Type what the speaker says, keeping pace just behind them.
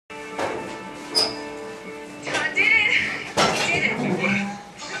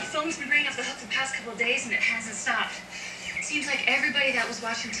phone's been ringing off the hook the past couple of days and it hasn't stopped. Seems like everybody that was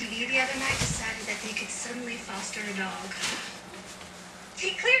watching TV the other night decided that they could suddenly foster a dog.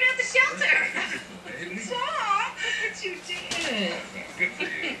 He cleared out the shelter. Aw, look what you did. Good for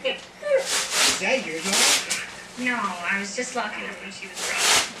you. Is that your dog? No, I was just locking up when she was drunk.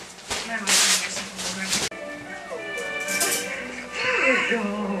 My wife and something over.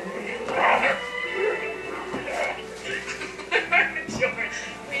 George,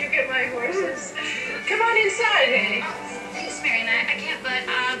 will you get my horses? Come on inside, Annie. Oh, thanks, Mary. I can't, but,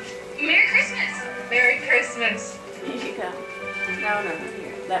 Merry Christmas. Merry Christmas. Here you go. No,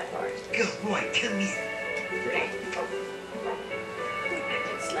 here, that part. Good boy, come here. Great.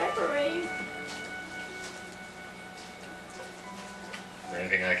 It's slippery. Is there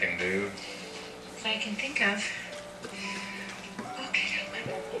anything I can do? That I can think of. Okay,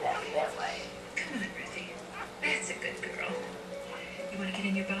 Get out that way. come on, Ruthie. That's a good girl. You want to get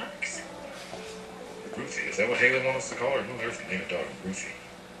in your box? Ruthie, is that what Haley wants us to call her? Who on earth can name a dog Ruthie?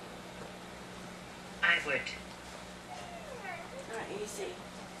 I would. Not easy.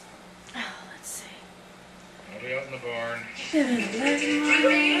 Oh, let's see. I'll be out in the barn.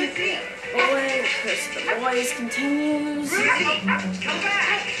 Boy, Chris the Boys continues. Come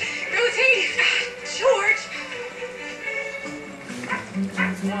back! Ruthie! George!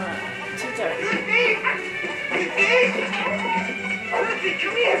 2:30. Ruthie,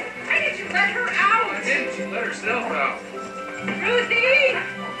 come here! Why did you let her out? Didn't she let herself out? Ruthie!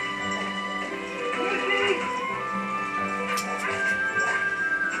 Ruthie!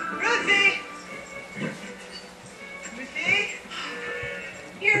 Ruthie! Ruthie?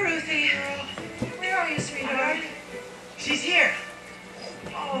 Here, Ruthie. Where are you, sweetheart? She's here.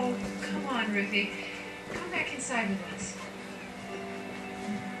 Oh, come on, Ruthie. Come back inside with us.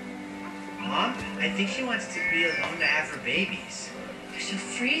 Mom, I think she wants to be alone to have her babies. She'll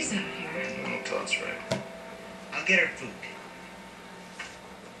freeze out here. No, Todd's right. I'll get her food.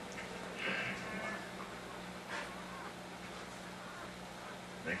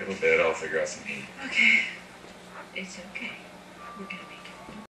 Make up a bed, I'll figure out some heat. Okay. It's okay. We're gonna be